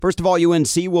First of all,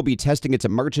 UNC will be testing its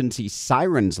emergency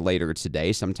sirens later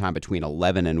today, sometime between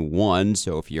 11 and 1.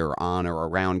 So if you're on or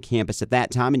around campus at that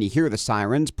time and you hear the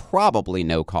sirens, probably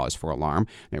no cause for alarm.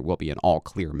 There will be an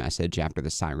all-clear message after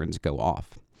the sirens go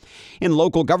off. In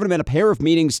local government, a pair of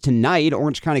meetings tonight.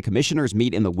 Orange County commissioners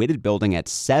meet in the Whitted Building at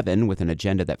 7 with an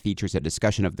agenda that features a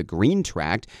discussion of the Greene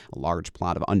Tract, a large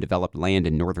plot of undeveloped land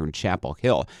in northern Chapel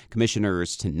Hill.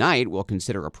 Commissioners tonight will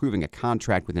consider approving a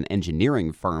contract with an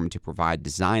engineering firm to provide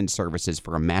design services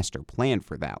for a master plan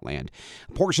for that land.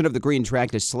 A portion of the Greene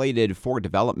Tract is slated for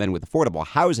development with affordable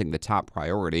housing the top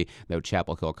priority, though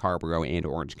Chapel Hill, Carrboro, and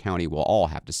Orange County will all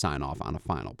have to sign off on a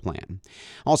final plan.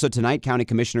 Also tonight, county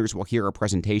commissioners will hear a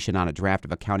presentation on a draft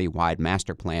of a county-wide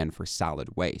master plan for solid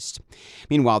waste.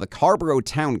 Meanwhile, the Carrboro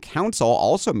Town Council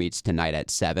also meets tonight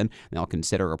at 7. They'll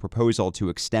consider a proposal to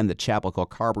extend the Chapel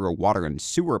Hill-Carrboro water and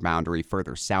sewer boundary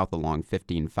further south along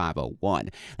 15501.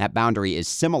 That boundary is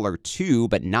similar to,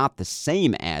 but not the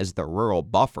same as, the rural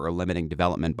buffer limiting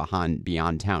development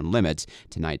beyond town limits.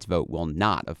 Tonight's vote will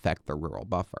not affect the rural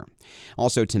buffer.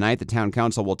 Also tonight, the Town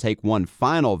Council will take one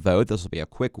final vote, this will be a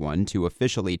quick one, to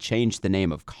officially change the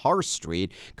name of Carr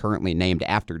Street, currently named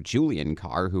after Julian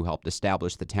Carr, who helped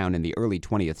establish the town in the early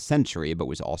 20th century, but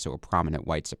was also a prominent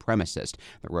white supremacist.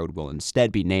 The road will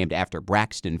instead be named after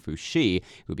Braxton Foushee,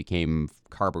 who became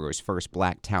Carrboro's first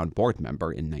black town board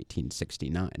member in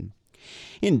 1969.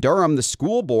 In Durham, the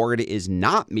school board is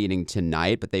not meeting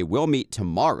tonight, but they will meet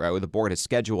tomorrow. The board has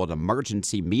scheduled an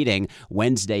emergency meeting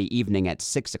Wednesday evening at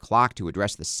 6 o'clock to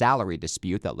address the salary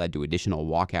dispute that led to additional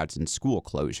walkouts and school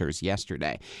closures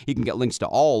yesterday. You can get links to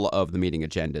all of the meeting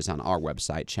agendas on our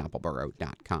website,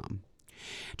 chapelboro.com.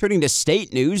 Turning to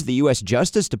state news, the U.S.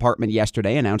 Justice Department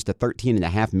yesterday announced a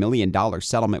 $13.5 million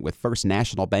settlement with First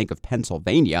National Bank of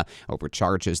Pennsylvania over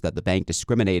charges that the bank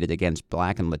discriminated against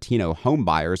Black and Latino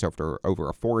homebuyers over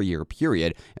a 4-year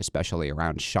period, especially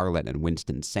around Charlotte and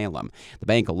Winston-Salem. The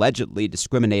bank allegedly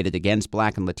discriminated against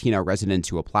Black and Latino residents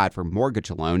who applied for mortgage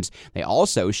loans. They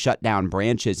also shut down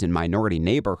branches in minority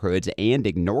neighborhoods and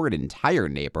ignored entire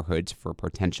neighborhoods for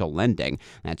potential lending.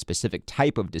 That specific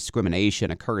type of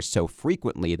discrimination occurs so frequently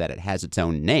that it has its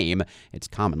own name. It's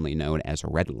commonly known as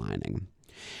redlining.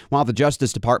 While the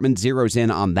Justice Department zeroes in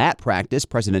on that practice,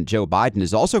 President Joe Biden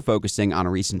is also focusing on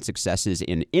recent successes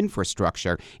in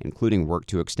infrastructure, including work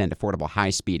to extend affordable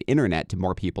high-speed internet to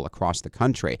more people across the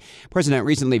country. The president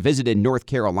recently visited North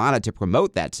Carolina to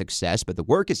promote that success, but the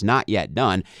work is not yet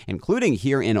done, including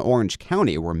here in Orange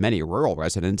County, where many rural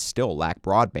residents still lack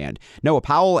broadband. Noah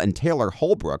Powell and Taylor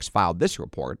Holbrooks filed this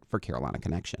report for Carolina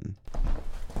Connection.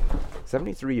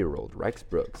 73-year-old Rex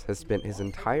Brooks has spent his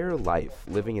entire life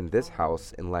living in this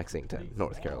house in Lexington,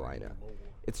 North Carolina.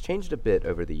 It's changed a bit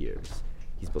over the years.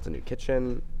 He's built a new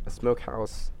kitchen, a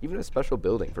smokehouse, even a special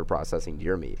building for processing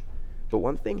deer meat. But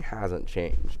one thing hasn't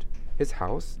changed. His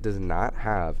house does not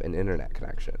have an internet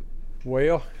connection.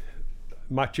 Well,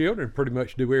 my children pretty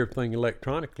much do everything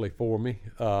electronically for me.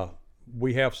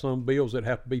 We have some bills that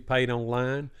have to be paid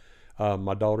online.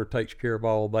 My daughter takes care of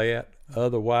all that.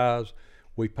 Otherwise,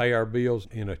 we pay our bills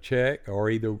in a check, or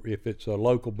either if it's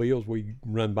local bills, we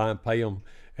run by and pay them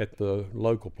at the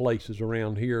local places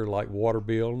around here, like water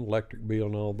bill and electric bill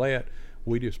and all that.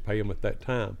 We just pay them at that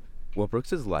time. While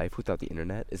Brooks's life without the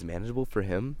internet is manageable for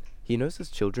him, he knows his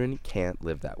children can't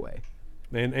live that way.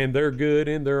 And they're good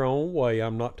in their own way.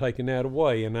 I'm not taking that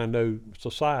away, and I know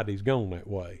society's gone that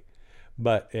way.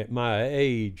 But at my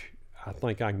age, I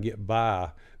think I can get by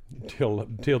till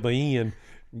the end.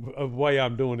 The way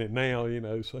I'm doing it now,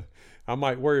 so I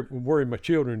might worry my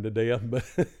children to death, but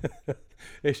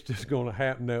it's just going to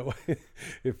happen that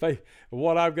way.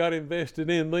 What I've got invested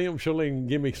in them, surely can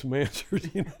give me some answers,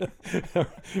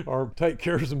 or take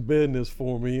care of some business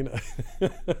for me,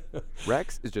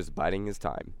 Rex is just biding his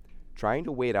time, trying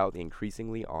to wait out the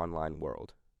increasingly online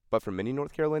world. But for many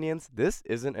North Carolinians, this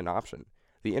isn't an option.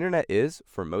 The internet is,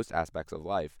 for most aspects of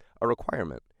life, a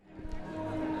requirement.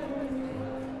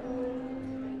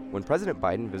 When President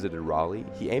Biden visited Raleigh,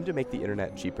 he aimed to make the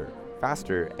internet cheaper,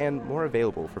 faster, and more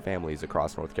available for families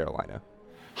across North Carolina.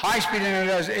 High-speed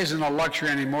internet isn't a luxury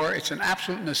anymore, it's an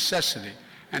absolute necessity.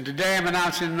 And today I'm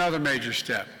announcing another major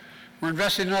step. We're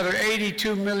investing another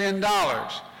 $82 million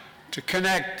to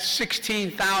connect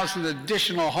 16,000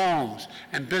 additional homes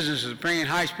and businesses, bringing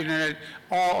high-speed internet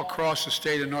all across the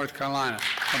state of North Carolina,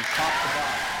 from top to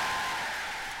bottom.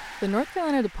 The North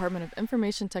Carolina Department of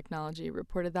Information Technology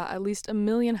reported that at least 1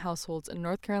 million households in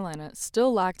North Carolina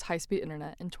still lacked high-speed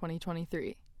internet in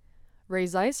 2023. Ray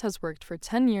Zeiss has worked for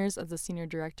 10 years as the senior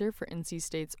director for NC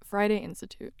State's Friday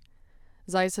Institute.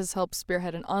 Zeiss has helped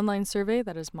spearhead an online survey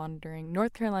that is monitoring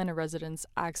North Carolina residents'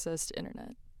 access to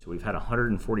internet. So we've had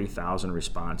 140,000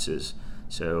 responses.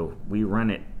 So we run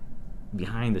it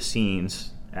behind the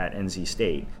scenes at NC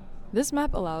State. This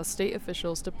map allows state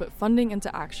officials to put funding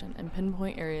into action and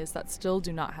pinpoint areas that still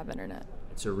do not have internet.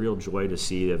 It's a real joy to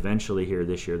see that eventually here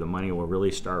this year the money will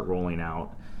really start rolling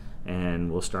out,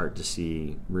 and we'll start to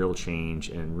see real change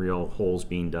and real holes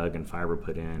being dug and fiber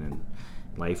put in and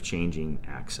life-changing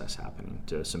access happening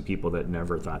to some people that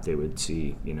never thought they would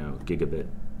see, gigabit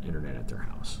internet at their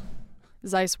house.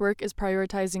 Zeiss work is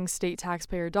prioritizing state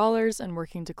taxpayer dollars and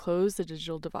working to close the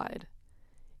digital divide.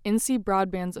 NC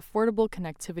Broadband's Affordable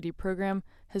Connectivity Program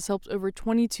has helped over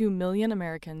 22 million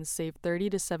Americans save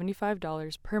 $30 to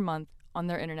 $75 per month on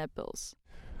their internet bills.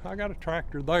 I got a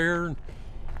tractor there and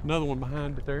another one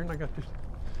behind it there, and I got this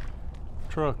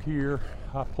truck here.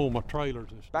 I pull my trailers.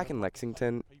 Back in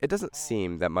Lexington, it doesn't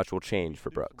seem that much will change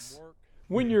for Brooks.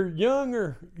 When you're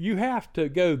younger, you have to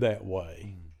go that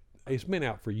way. It's been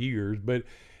out for years, but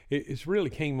it's really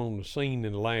came on the scene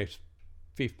in the last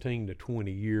 15 to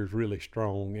 20 years, really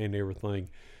strong and everything.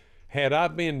 Had I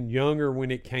been younger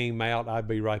when it came out, I'd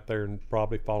be right there and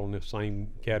probably fall in the same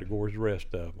category as the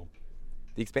rest of them.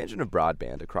 The expansion of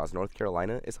broadband across North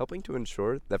Carolina is helping to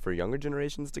ensure that for younger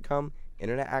generations to come,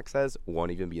 internet access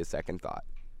won't even be a second thought.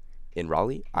 In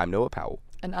Raleigh, I'm Noah Powell.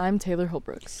 And I'm Taylor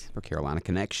Holbrooks. For Carolina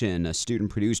Connection, a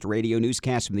student-produced radio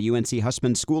newscast from the UNC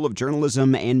Hussman School of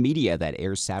Journalism and Media that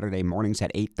airs Saturday mornings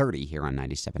at 8:30 here on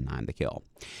 97.9 The Hill.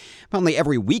 Finally,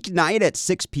 every weeknight at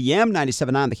 6 p.m.,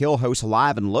 97.9 The Hill hosts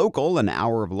Live and Local, an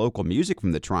hour of local music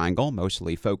from the Triangle,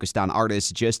 mostly focused on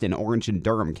artists just in Orange and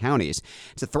Durham counties.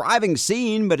 It's a thriving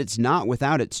scene, but it's not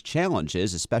without its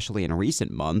challenges, especially in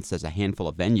recent months as a handful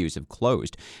of venues have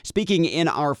closed. Speaking in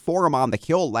our forum on The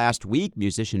Hill last week,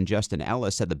 musician Justin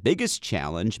Ellis said the biggest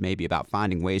challenge may be about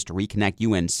finding ways to reconnect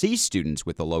UNC students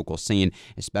with the local scene,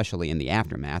 especially in the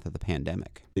aftermath of the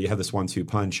pandemic. You have this 1-2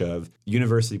 punch of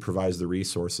university provides the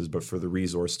resources, but for the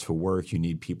resource to work, you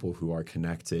need people who are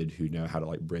connected, who know how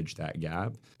to bridge that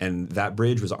gap. And that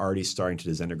bridge was already starting to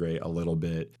disintegrate a little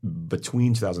bit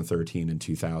between 2013 and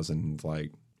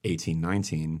 2018,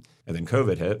 19. And then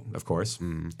COVID hit, of course.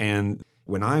 And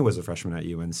when I was a freshman at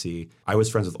UNC, I was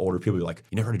friends with older people who were like,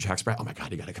 you never heard of Jack Sprout? Oh my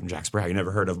God, you got to come to Jack Sprout. You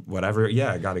never heard of whatever?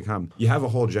 Yeah, I got to come. You have a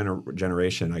whole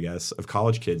generation, I guess, of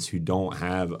college kids who don't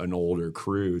have an older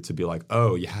crew to be like,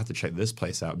 oh, you have to check this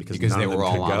place out because none they of them were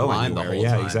all could go online anywhere. the whole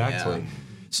Yeah, time. exactly. Yeah.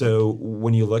 So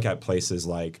when you look at places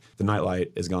like the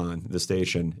Nightlight is gone, the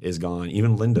station is gone,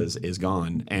 even Linda's is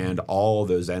gone, and all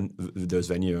those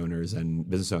venue owners and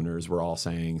business owners were all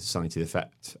saying something to the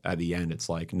effect at the end, it's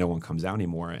like no one comes out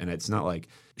anymore. And it's not like,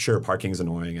 sure, parking's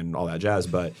annoying and all that jazz,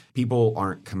 but people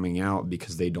aren't coming out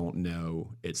because they don't know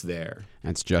it's there.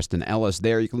 That's Justin Ellis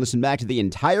there. You can listen back to the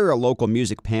entire local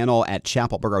music panel at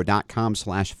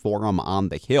chapelboro.com/forum on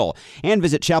the Hill. And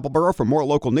visit Chapelboro for more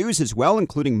local news as well,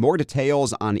 including more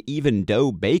details on Even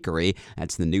Dough Bakery.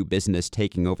 That's the new business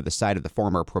taking over the site of the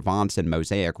former Provence and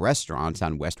Mosaic restaurants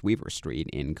on West Weaver Street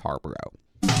in Carborough.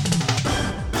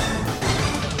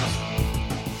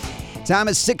 Time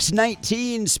is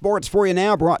 6:19. Sports for you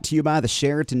now, brought to you by the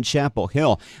Sheraton Chapel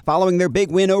Hill. Following their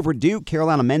big win over Duke,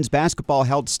 Carolina men's basketball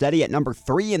held steady at number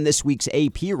 3 in this week's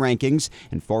AP rankings,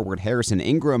 and forward Harrison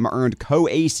Ingram earned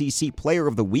co-ACC Player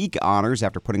of the Week honors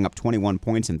after putting up 21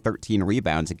 points and 13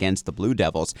 rebounds against the Blue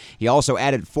Devils. He also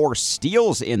added 4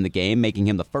 steals in the game, making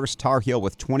him the first Tar Heel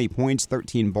with 20 points,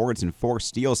 13 boards, and 4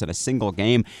 steals in a single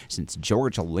game since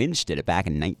George Lynch did it back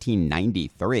in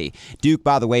 1993. Duke,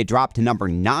 by the way, dropped to number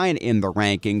 9 in the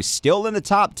rankings, still in the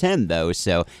top 10 though,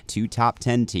 so 2 top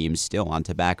 10 teams still on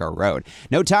Tobacco Road.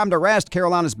 No time to rest.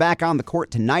 Carolina's back on the court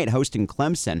tonight hosting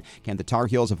Clemson. Can the Tar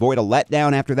Heels avoid a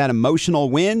letdown after that emotional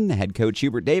win? Head coach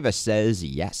Hubert Davis says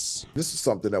yes. This is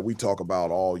something that we talk about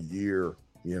all year,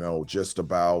 just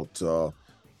about, I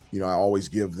always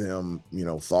give them,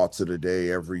 thoughts of the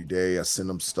day every day. I send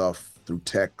them stuff through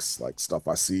text, like stuff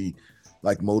I see,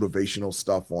 like motivational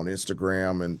stuff on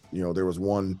Instagram. And, there was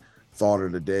one thought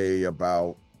of the day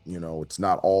about, it's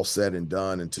not all said and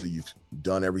done until you've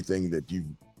done everything that you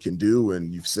can do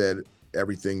and you've said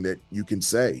everything that you can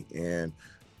say. And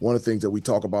one of the things that we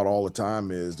talk about all the time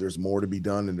is there's more to be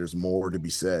done and there's more to be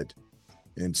said.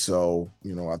 And so,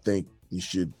 I think you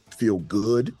should feel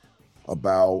good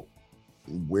about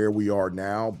where we are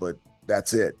now, but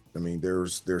that's it. I mean,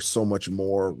 there's so much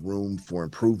more room for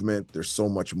improvement. There's so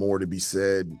much more to be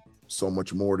said, so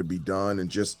much more to be done. And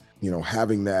just,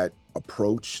 having that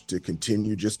approach to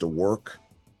continue just to work,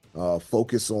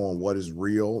 focus on what is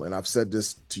real. And I've said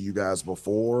this to you guys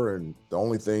before, and the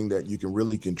only thing that you can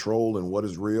really control in what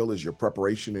is real is your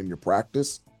preparation and your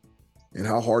practice and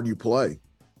how hard you play.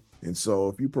 And so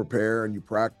if you prepare and you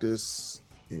practice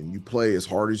and you play as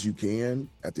hard as you can.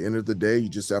 At the end of the day, you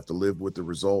just have to live with the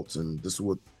results. And this is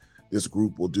what this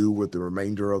group will do with the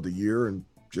remainder of the year, and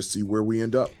just see where we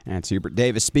end up. That's Hubert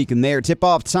Davis speaking there.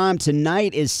 Tip-off time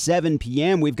tonight is 7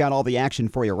 p.m. We've got all the action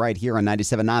for you right here on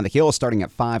 97.9 The Hill, starting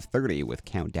at 5:30 with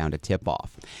countdown to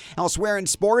tip-off. Elsewhere in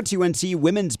sports, UNC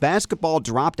women's basketball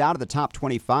dropped out of the top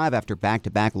 25 after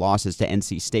back-to-back losses to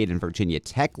NC State and Virginia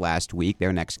Tech last week.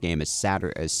 Their next game is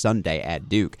Sunday at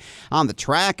Duke. On the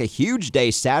track, a huge day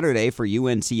Saturday for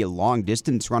UNC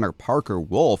long-distance runner Parker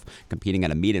Wolf. Competing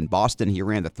at a meet in Boston, he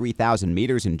ran the 3,000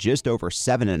 meters in just over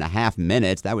 7.5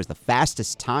 minutes. That was the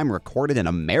fastest time recorded in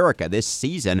America this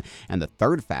season and the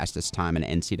third fastest time in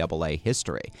NCAA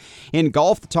history. In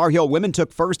golf, the Tar Heel women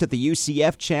took first at the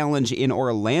UCF Challenge in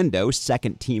Orlando,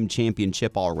 second team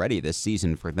championship already this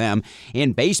season for them.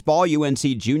 In baseball, UNC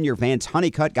junior Vance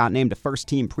Honeycutt got named a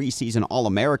first-team preseason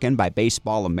All-American by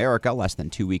Baseball America less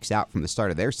than 2 weeks out from the start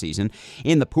of their season.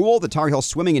 In the pool, the Tar Heel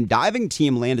swimming and diving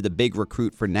team landed a big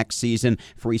recruit for next season,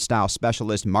 freestyle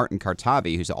specialist Martin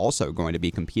Kartavi, who's also going to be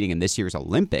competing in this year's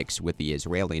Olympics with the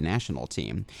Israeli national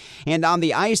team. And on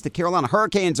the ice, the Carolina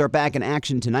Hurricanes are back in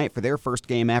action tonight for their first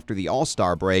game after the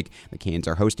All-Star break. The Canes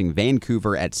are hosting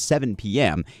Vancouver at 7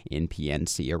 p.m. in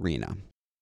PNC Arena.